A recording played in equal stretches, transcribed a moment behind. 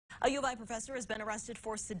A U of I professor has been arrested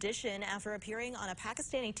for sedition after appearing on a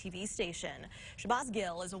Pakistani TV station. Shahbaz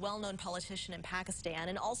Gill is a well-known politician in Pakistan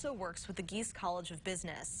and also works with the Geese College of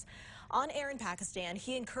Business. On air in Pakistan,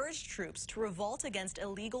 he encouraged troops to revolt against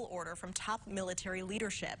illegal order from top military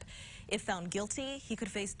leadership. If found guilty, he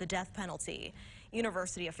could face the death penalty.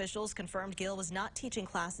 University officials confirmed Gill was not teaching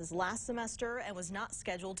classes last semester and was not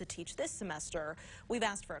scheduled to teach this semester. We've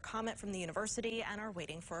asked for a comment from the university and are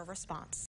waiting for a response.